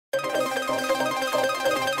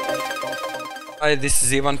Hi, this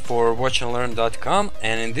is Ivan for watchandlearn.com,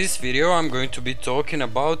 and in this video I'm going to be talking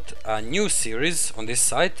about a new series on this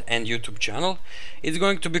site and YouTube channel. It's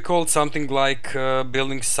going to be called something like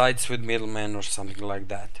building sites with Middleman or something like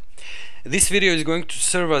that. This video is going to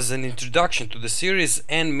serve as an introduction to the series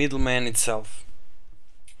and Middleman itself.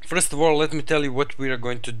 First of all, let me tell you what we are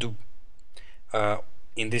going to do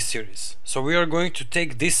in this series. So we are going to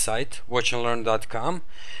take this site, watchandlearn.com,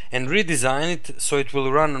 and redesign it so it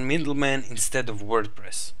will run on Middleman instead of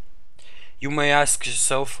WordPress. You may ask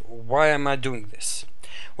yourself, why am I doing this?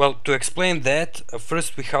 Well, to explain that,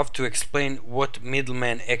 first we have to explain what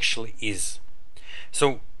Middleman actually is.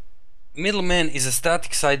 So Middleman is a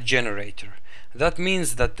static site generator. That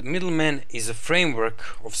means that Middleman is a framework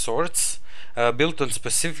of sorts built on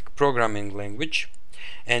specific programming language,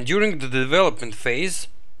 and during the development phase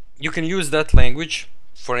you can use that language,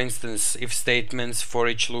 for instance if statements, for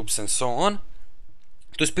each loops and so on,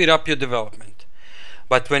 to speed up your development.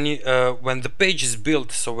 But when the page is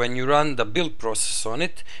built, so when you run the build process on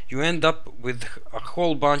it, you end up with a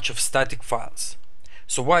whole bunch of static files.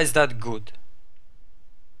 So why is that good?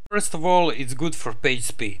 First of all, it's good for page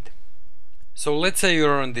speed. So let's say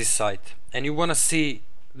you're on this site and you want to see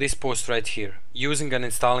this post right here using and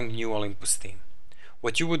installing new Olympus theme.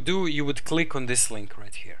 What you would do, you would click on this link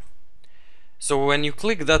right here. So when you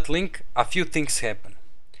click that link, a few things happen.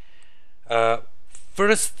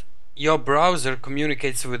 First, your browser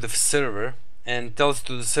communicates with the server and tells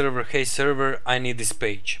to the server, hey server, I need this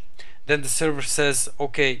page. Then the server says,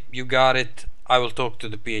 okay, you got it, I will talk to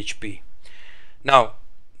the PHP. Now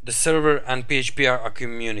the server and PHP are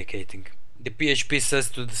communicating. The PHP says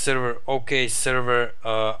to the server, okay server,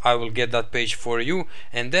 I will get that page for you,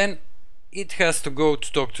 and then it has to go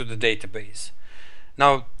to talk to the database.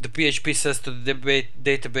 Now the PHP says to the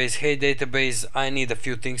database, hey database, I need a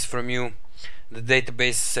few things from you. The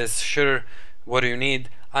database says, sure, what do you need?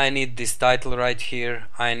 I need this title right here,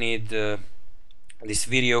 I need this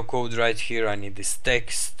video code right here, I need this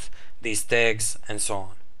text, these tags, and so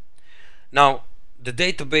on. Now the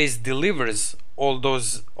database delivers all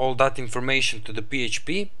that information to the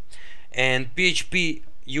PHP, and PHP,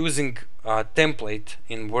 using a template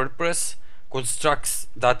in WordPress, constructs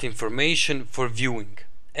that information for viewing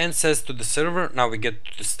and says to the server, now we get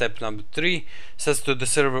to step number 3, says to the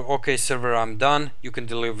server, okay server, I'm done, you can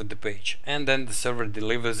deliver the page, and then the server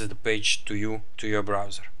delivers the page to you, to your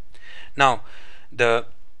browser. Now the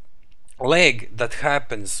lag that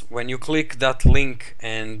happens when you click that link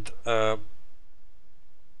and the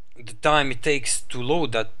time it takes to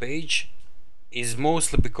load that page is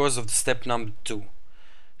mostly because of the step number 2.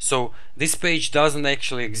 So this page doesn't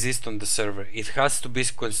actually exist on the server. It has to be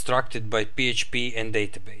constructed by PHP and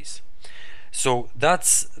database. So that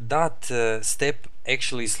step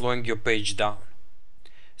actually is slowing your page down.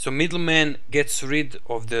 So Middleman gets rid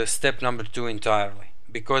of the step number 2 entirely,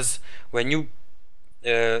 because when you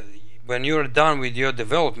are done with your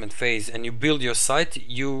development phase and you build your site,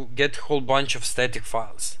 you get a whole bunch of static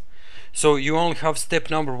files. So you only have step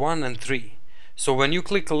number 1 and 3. So when you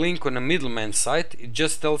click a link on a Middleman site, it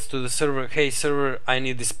just tells to the server, hey server, I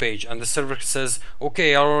need this page, and the server says,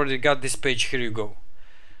 okay, I already got this page, here you go.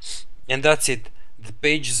 And that's it. The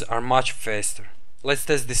pages are much faster. Let's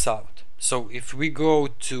test this out. So if we go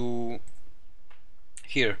to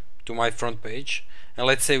here, to my front page, and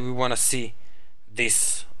let's say we want to see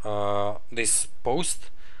this this post,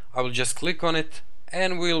 I will just click on it,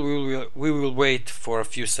 and we will wait for a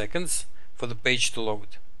few seconds for the page to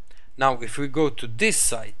load. Now if we go to this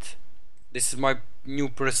site, this is my new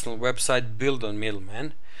personal website built on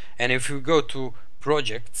Middleman, and if we go to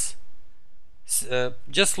projects,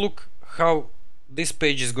 just look how this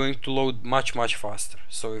page is going to load much faster.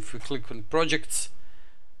 So if we click on projects,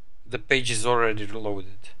 the page is already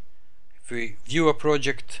loaded. If we view a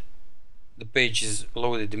project, the page is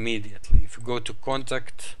loaded immediately. If we go to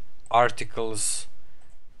contact, articles,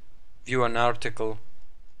 view an article,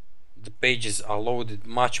 the pages are loaded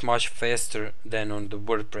much faster than on the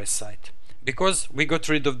WordPress site, because we got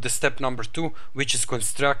rid of the step number 2, which is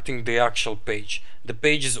constructing the actual page. The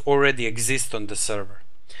pages already exist on the server.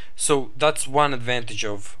 So that's one advantage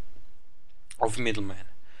of Middleman.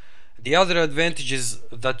 The other advantage is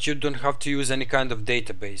that you don't have to use any kind of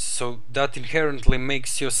database, so that inherently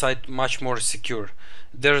makes your site much more secure.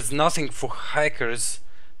 There's nothing for hackers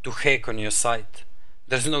to hack on your site.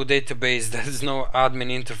 There's no database, there's no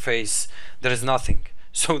admin interface, there's nothing.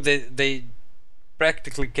 So they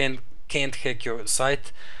practically can't hack your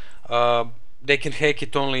site. They can hack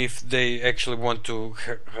it only if they actually want to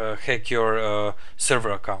hack your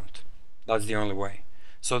server account. That's the only way.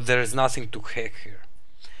 So there is nothing to hack here.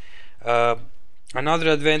 Another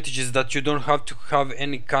advantage is that you don't have to have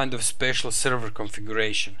any kind of special server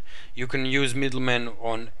configuration. You can use Middleman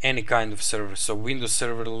on any kind of server, so Windows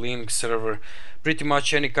server, Linux server, pretty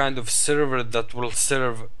much any kind of server that will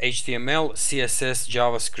serve HTML, CSS,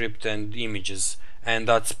 JavaScript and images, and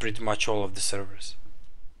that's pretty much all of the servers.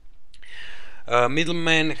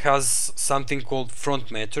 Middleman has something called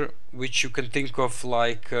front matter, which you can think of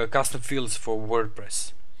like custom fields for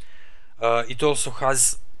WordPress. It also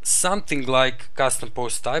has something like custom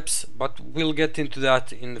post types, but we'll get into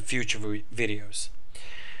that in the future videos.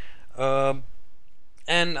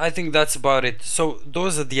 And I think that's about it. So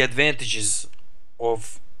those are the advantages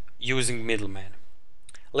of using Middleman.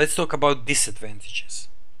 Let's talk about disadvantages.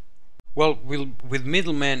 Well, with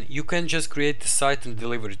Middleman you can just create the site and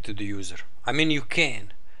deliver it to the user. I mean, you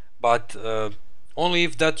can, but only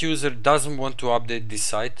if that user doesn't want to update this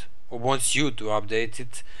site, or wants you to update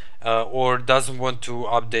it, or doesn't want to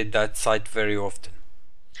update that site very often.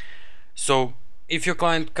 So if your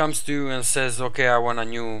client comes to you and says, okay, I want a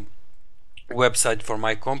new website for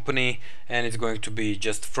my company, and it's going to be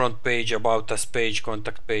just front page, about us page,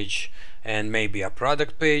 contact page, and maybe a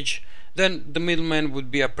product page, then the Middleman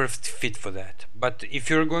would be a perfect fit for that. But if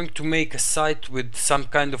you're going to make a site with some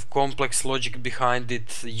kind of complex logic behind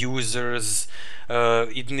it, users,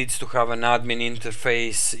 it needs to have an admin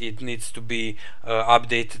interface, it needs to be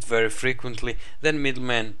updated very frequently, then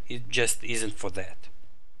Middleman, it just isn't for that.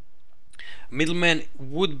 Middleman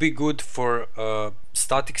would be good for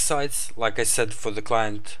static sites, like I said, for the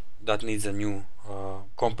client that needs a new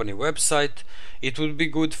company website. It would be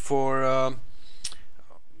good for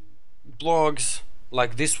blogs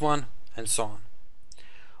like this one, and so on.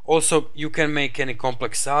 Also, you can make any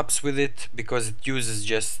complex apps with it because it uses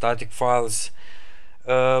just static files,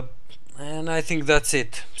 and I think that's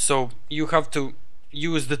it. So you have to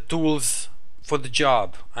use the tools for the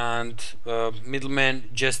job, and Middleman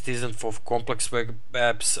just isn't for complex web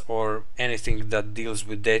apps or anything that deals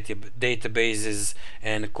with databases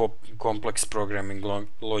and complex programming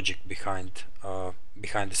logic behind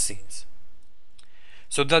the scenes.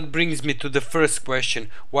 So that brings me to the first question: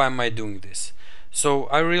 why am I doing this? So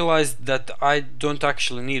I realized that I don't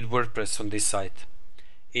actually need WordPress on this site.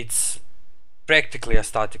 It's practically a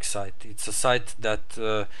static site. It's a site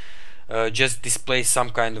that just displays some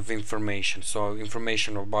kind of information. So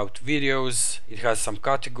information about videos, it has some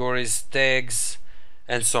categories, tags,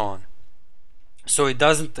 and so on. So it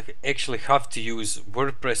doesn't actually have to use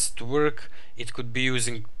WordPress to work. It could be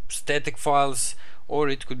using static files, or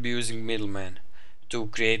it could be using Middleman to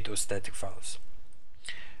create those static files.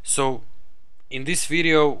 So in this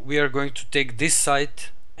video we are going to take this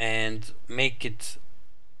site and make it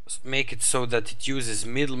so that it uses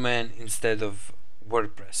Middleman instead of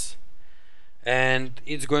WordPress, and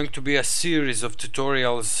it's going to be a series of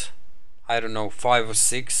tutorials, I don't know, 5 or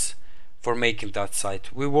 6, for making that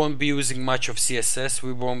site. We won't be using much of CSS,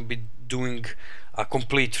 we won't be doing a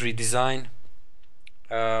complete redesign,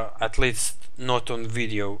 at least not on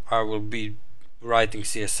video. I will be writing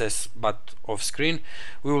CSS but off screen.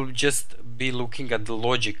 We will just be looking at the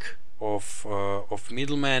logic of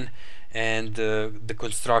Middleman and the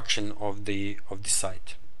construction of the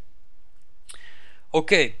site.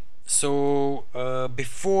 Okay, so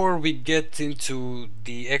before we get into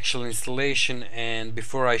the actual installation and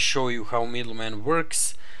before I show you how Middleman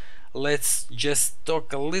works, let's just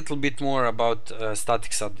talk a little bit more about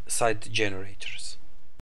static site generators.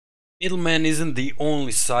 Middleman isn't the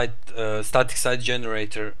only static site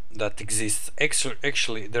generator that exists.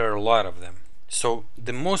 Actually, there are a lot of them. So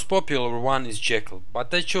the most popular one is Jekyll,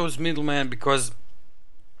 but I chose Middleman because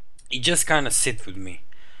it just kind of sits with me.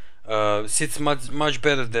 Sits much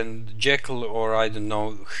better than Jekyll, or I don't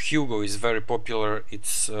know, Hugo is very popular.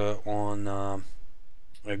 It's on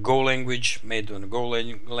a Go language, made on a Go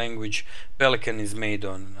language. Pelican is made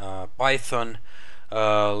on Python.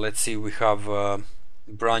 Let's see, we have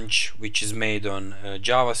Branch, which is made on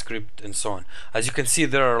JavaScript, and so on. As you can see,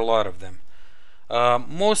 there are a lot of them.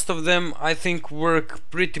 Most of them, I think, work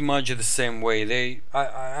pretty much the same way.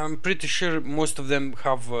 I'm pretty sure most of them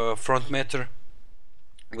have front matter,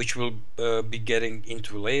 which we'll be getting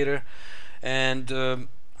into later. And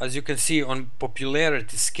as you can see, on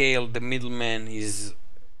popularity scale, the Middleman is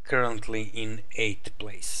currently in 8th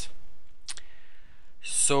place.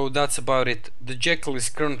 So that's about it. The Jekyll is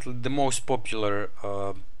currently the most popular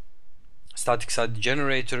static site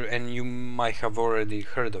generator, and you might have already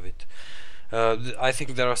heard of it. I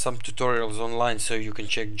think there are some tutorials online, so you can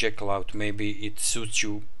check Jekyll out. Maybe it suits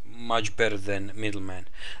you much better than Middleman.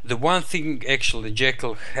 The one thing actually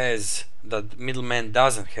Jekyll has that Middleman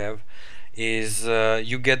doesn't have is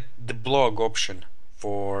you get the blog option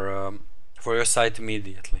for for your site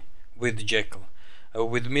immediately with Jekyll.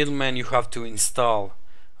 With Middleman you have to install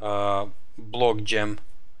blog gem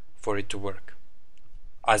for it to work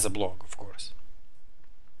as a blog, of course.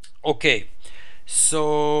 Okay,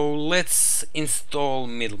 so let's install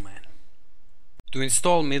Middleman. To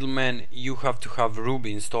install Middleman you have to have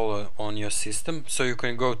Ruby installed on your system, so you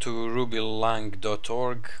can go to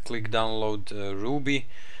rubylang.org, click download Ruby.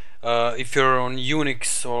 If you're on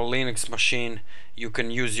Unix or Linux machine, you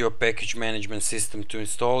can use your package management system to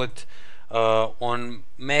install it. On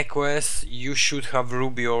macOS you should have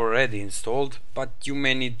Ruby already installed, but you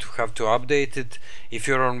may need to have to update it. If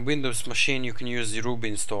you're on Windows machine you can use the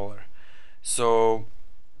Ruby installer. So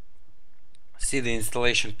see the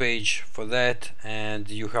installation page for that, and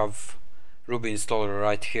you have Ruby installer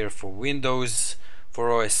right here for Windows.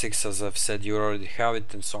 For OS 6, as I've said, you already have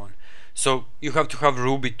it, and so on. So you have to have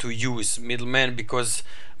Ruby to use Middleman, because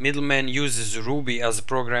Middleman uses Ruby as a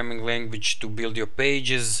programming language to build your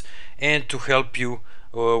pages and to help you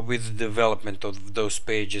with the development of those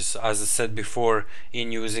pages, as I said before,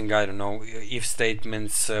 in using, I don't know, if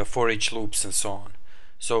statements, for each loops and so on.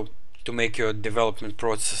 So to make your development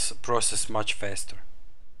process much faster.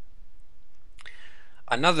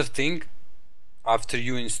 Another thing, after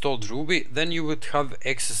you installed Ruby, then you would have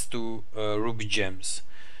access to Ruby gems.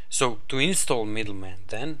 So to install Middleman,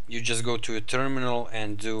 then you just go to your terminal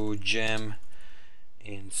and do gem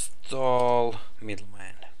install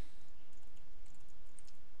Middleman,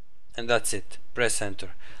 and that's it. Press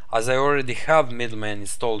enter. As I already have Middleman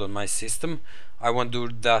installed on my system, I won't do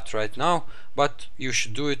that right now, but you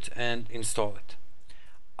should do it and install it.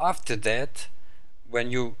 After that, when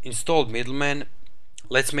you installed Middleman,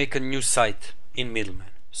 let's make a new site in Middleman.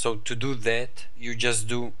 So to do that, you just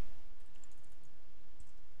do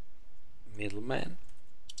Middleman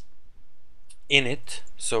init,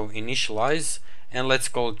 so initialize, and let's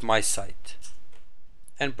call it my site,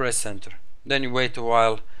 and press enter. Then you wait a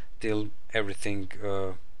while till everything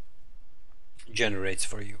generates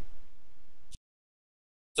for you.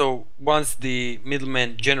 So once the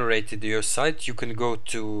Middleman generated your site, you can go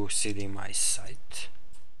to cd my site.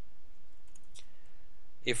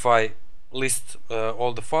 If I list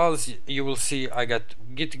all the files, you will see I got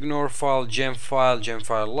gitignore file, gem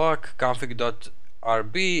file lock,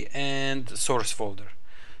 config.rb, and source folder.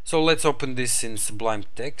 So let's open this in Sublime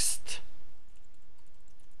Text.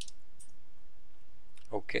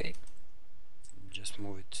 Okay, just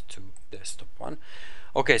move it to desktop one.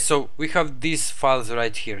 Okay, so we have these files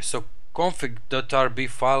right here. So config.rb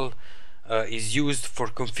file is used for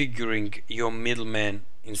configuring your Middleman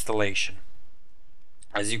installation.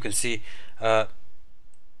 As you can see,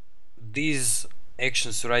 these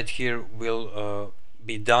actions right here will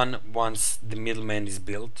be done once the Middleman is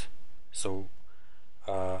built. So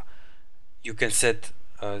you can set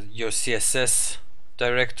your CSS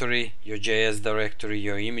directory, your JS directory,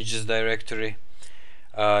 your images directory.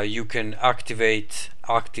 You can activate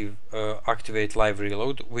live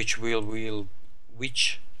reload, which we will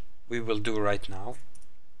do right now.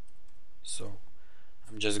 So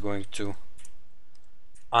I'm just going to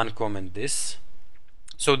uncomment this.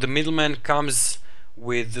 So the Middleman comes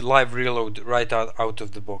with live reload right out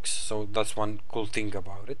of the box, so that's one cool thing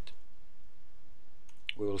about it.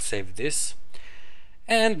 We will save this,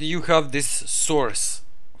 and you have this source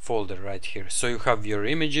folder right here. So you have your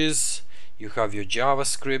images, you have your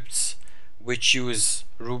JavaScripts, which use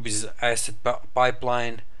Ruby's asset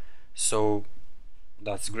pipeline, so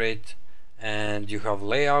that's great. And you have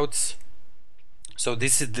layouts. So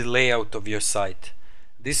this is the layout of your site.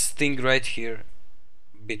 This thing right here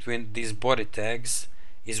between these body tags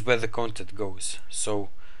is where the content goes. So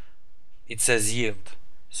it says yield.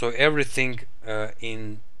 So everything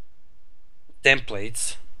in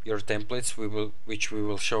templates, your templates, which we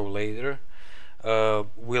will show later,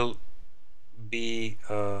 will be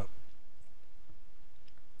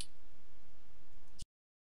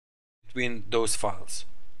between those files,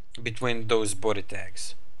 between those body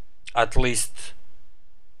tags, at least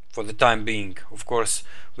for the time being. Of course,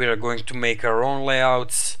 we are going to make our own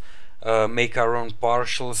layouts, make our own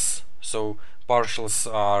partials. So partials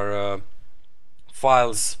are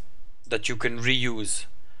files that you can reuse.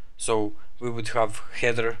 So we would have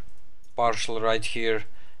header partial right here,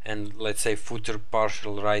 and let's say footer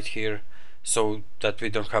partial right here, so that we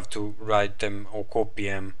don't have to write them or copy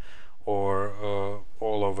them or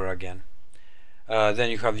all over again. Then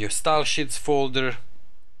you have your style sheets folder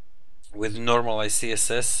with normalized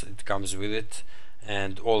CSS, it comes with it,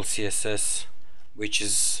 and all CSS, which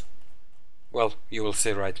is, well, you will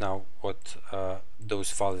see right now what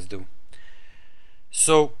those files do.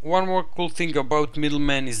 So one more cool thing about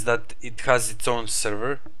Middleman is that it has its own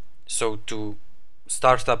server. So to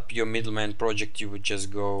start up your Middleman project, you would just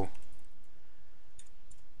go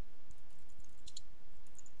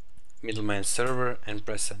Middleman server and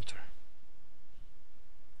press enter.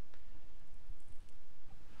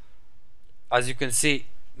 As you can see,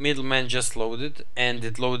 Middleman just loaded, and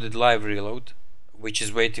it loaded live reload, which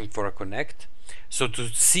is waiting for a connect. So to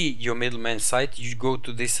see your Middleman site, you go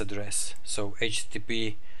to this address. So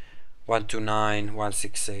http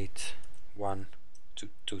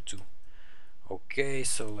 129.168.1.222. Okay,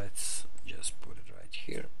 so let's just put it right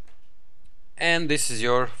here. And this is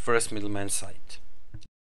your first Middleman site.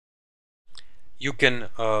 You can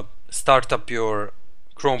start up your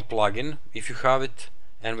Chrome plugin if you have it,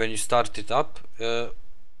 and when you start it up,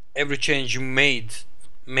 every change you make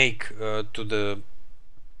to the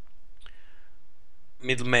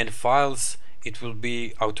Middleman files, it will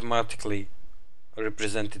be automatically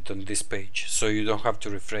represented on this page, so you don't have to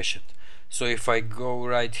refresh it. So if I go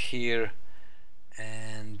right here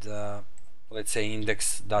and let's say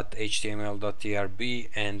index.html.erb,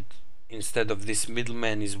 and instead of this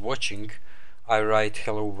Middleman is watching, I write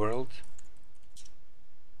hello world,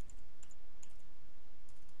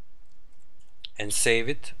 and save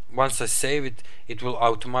it. Once I save it, it will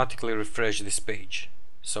automatically refresh this page,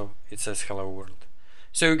 so it says hello world.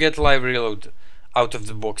 So you get live reload out of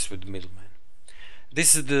the box with Middleman.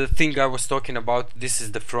 This is the thing I was talking about. This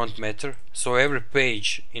is the front matter. So every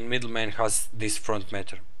page in Middleman has this front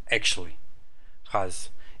matter. Actually has.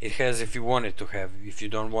 It has if you want it to have. If you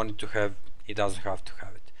don't want it to have, it doesn't have to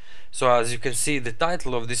have it. So as you can see, the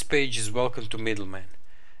title of this page is Welcome to Middleman,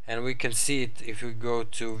 and we can see it if we go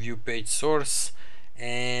to view page source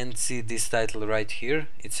and see this title right here.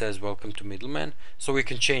 It says Welcome to Middleman, so we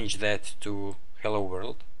can change that to Hello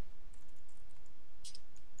World.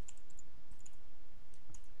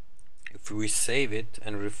 If we save it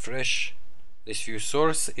and refresh this view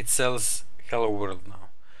source, it says Hello World now.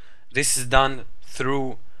 This is done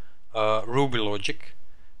through Ruby logic.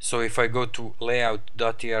 So if I go to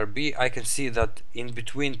layout.erb, I can see that in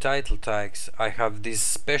between title tags I have these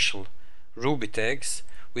special Ruby tags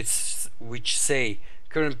which say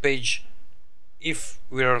current page. If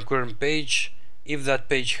we're on current page, if that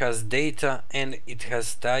page has data and it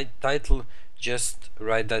has title, just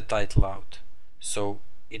write that title out. So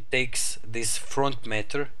it takes this front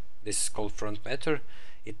matter, this is called front matter,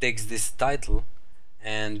 it takes this title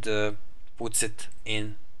and puts it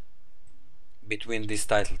in between these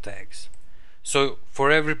title tags. So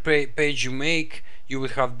for every page you make, you will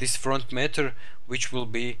have this front matter which will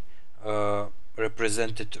be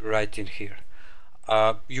represented right in here.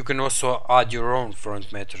 You can also add your own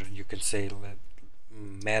front matter. You can say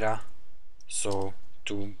meta, so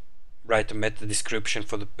to write a meta description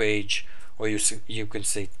for the page, or you can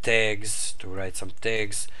say tags to write some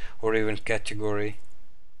tags, or even category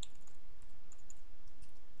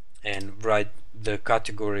and write the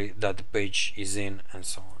category that the page is in, and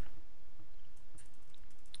so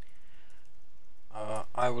on.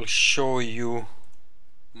 I will show you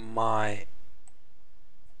my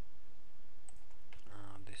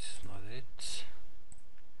this is not it.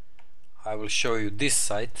 I will show you this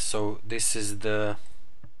site. So this is the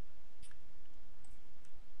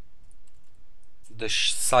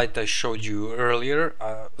site I showed you earlier.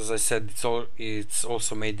 As I said, it's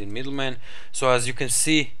also made in Middleman. So as you can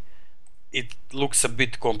see, it looks a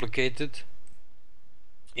bit complicated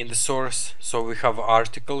in the source. So we have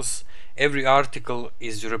articles. Every article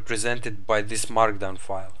is represented by this markdown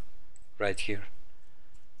file right here.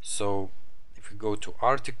 So if we go to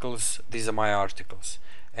articles, these are my articles,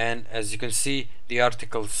 and as you can see, the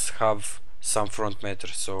articles have some front matter.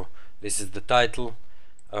 So this is the title.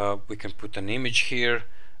 We can put an image here.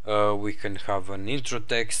 We can have an intro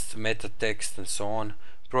text, meta text, and so on.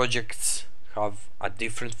 Projects have a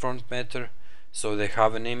different front matter, so they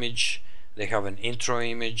have an image, they have an intro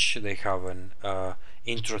image, they have an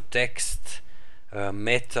intro text,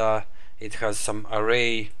 meta, it has some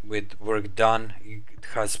array with work done, it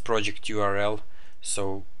has project URL.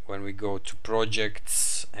 So when we go to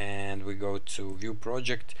projects and we go to view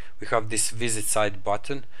project, we have this visit site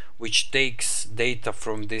button which takes data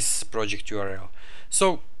from this project URL.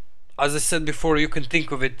 So as I said before, you can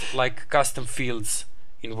think of it like custom fields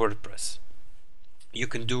in WordPress. You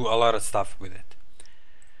can do a lot of stuff with it.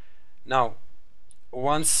 Now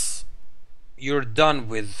once you're done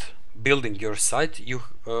with building your site, you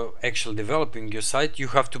actually developing your site, you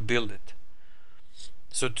have to build it.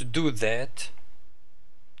 So to do that,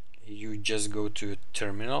 you just go to a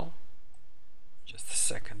terminal. Just a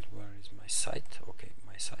second, where is my site? Okay,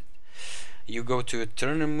 my site. You go to a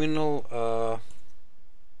terminal,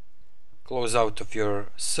 close out of your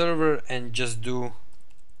server, and just do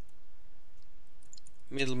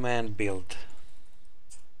Middleman build,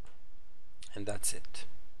 and that's it.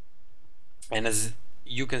 And as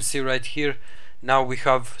you can see right here, now we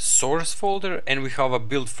have source folder and we have a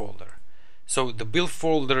build folder. So the build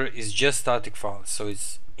folder is just static files, so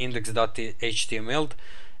it's index.html,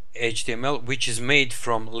 which is made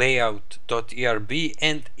from layout.erb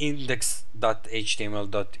and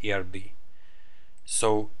index.html.erb.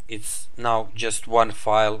 So it's now just one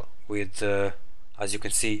file with, as you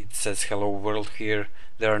can see, it says hello world here.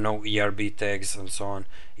 There are no ERB tags and so on.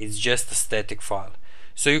 It's just a static file.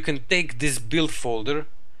 So you can take this build folder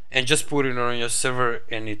and just put it on your server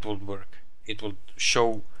and it will work. It will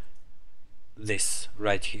show this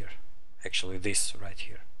right here. Actually, this right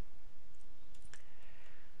here.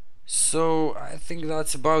 So I think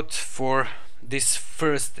that's about for this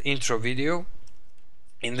first intro video.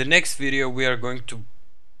 In the next video we are going to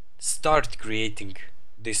start creating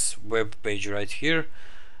this web page right here.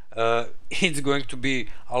 It's going to be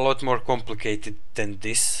a lot more complicated than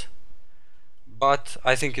this, but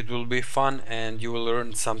I think it will be fun and you will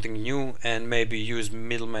learn something new and maybe use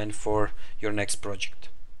Middleman for your next project.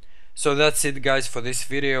 So that's it guys for this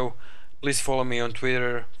video. Please follow me on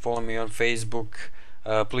Twitter, follow me on Facebook,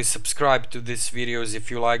 please subscribe to these videos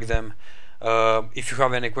if you like them. If you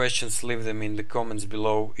have any questions, leave them in the comments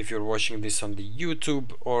below if you're watching this on the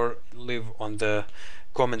YouTube, or leave on the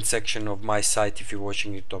comment section of my site if you're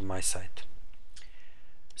watching it on my site.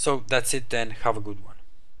 So that's it, and have a good one.